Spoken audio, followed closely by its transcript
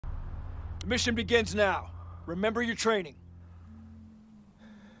The mission begins now. Remember your training.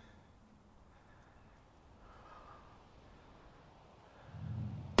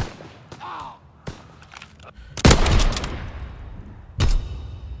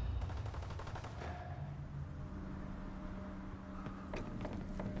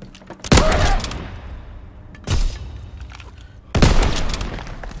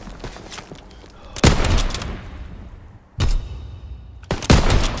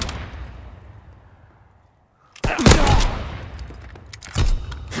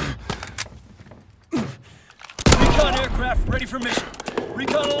 Ready for mission.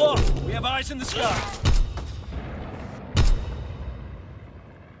 Recon aloft. We have eyes in the sky.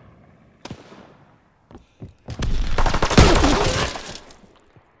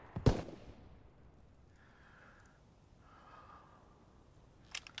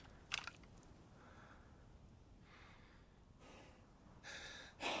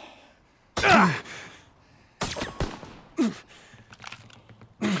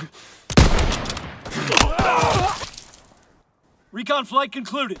 Recon flight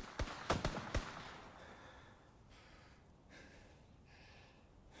concluded.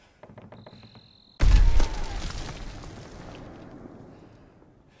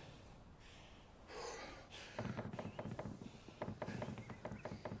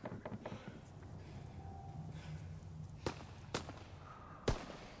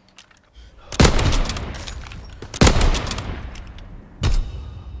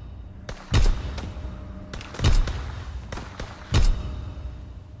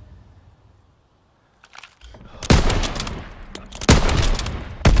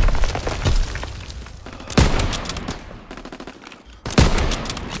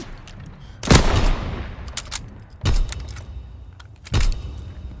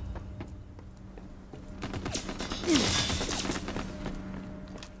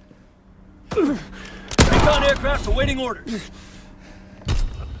 Recon aircraft awaiting orders.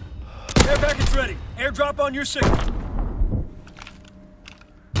 Air package ready. Airdrop on your signal.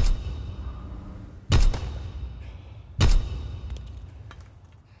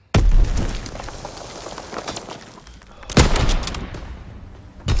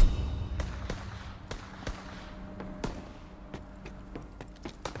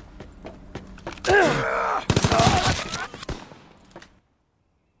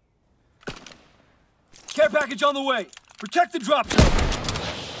 Care package on the way. Protect the drop zone.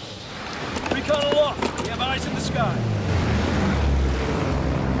 Recon aloft. We have eyes in the sky.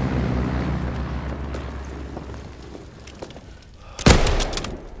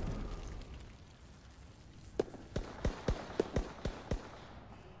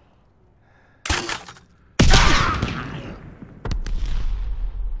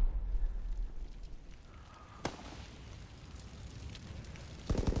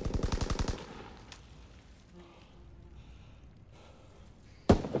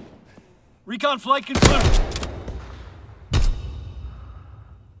 Recon flight concluded.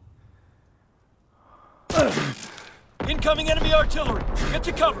 Incoming enemy artillery. Get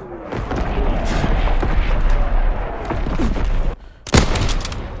to cover.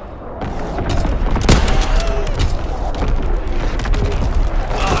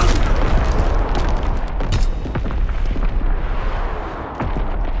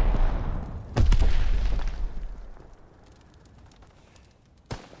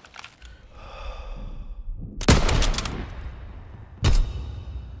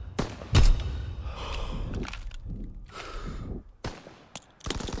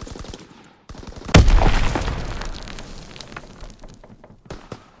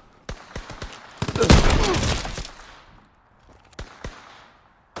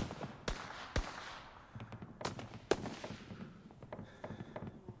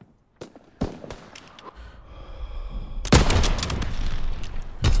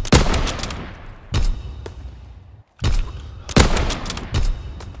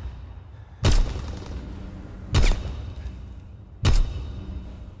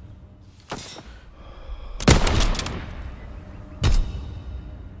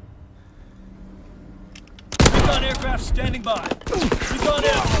 Aircraft standing by. Recon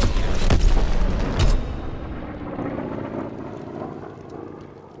out.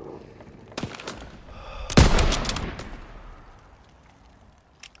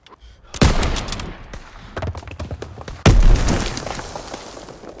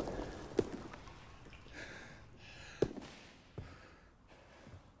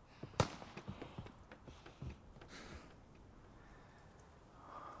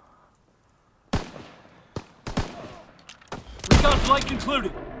 Recon flight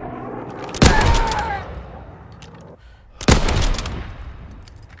concluded.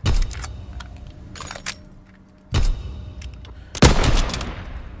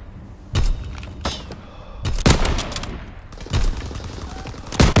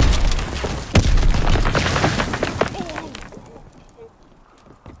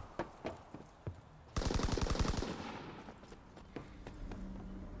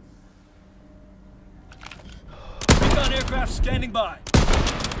 aircraft standing by.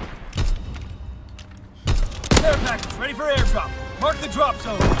 Care package ready for airdrop. Mark the drop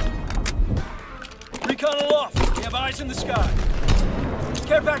zone. Recon aloft. We have eyes in the sky.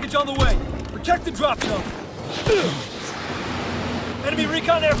 Care package on the way. Protect the drop zone. Enemy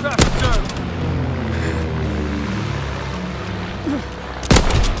recon aircraft observed.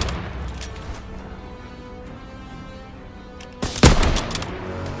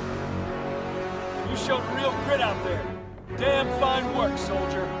 You showed real grit out there. Damn fine work,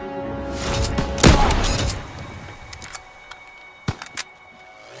 soldier.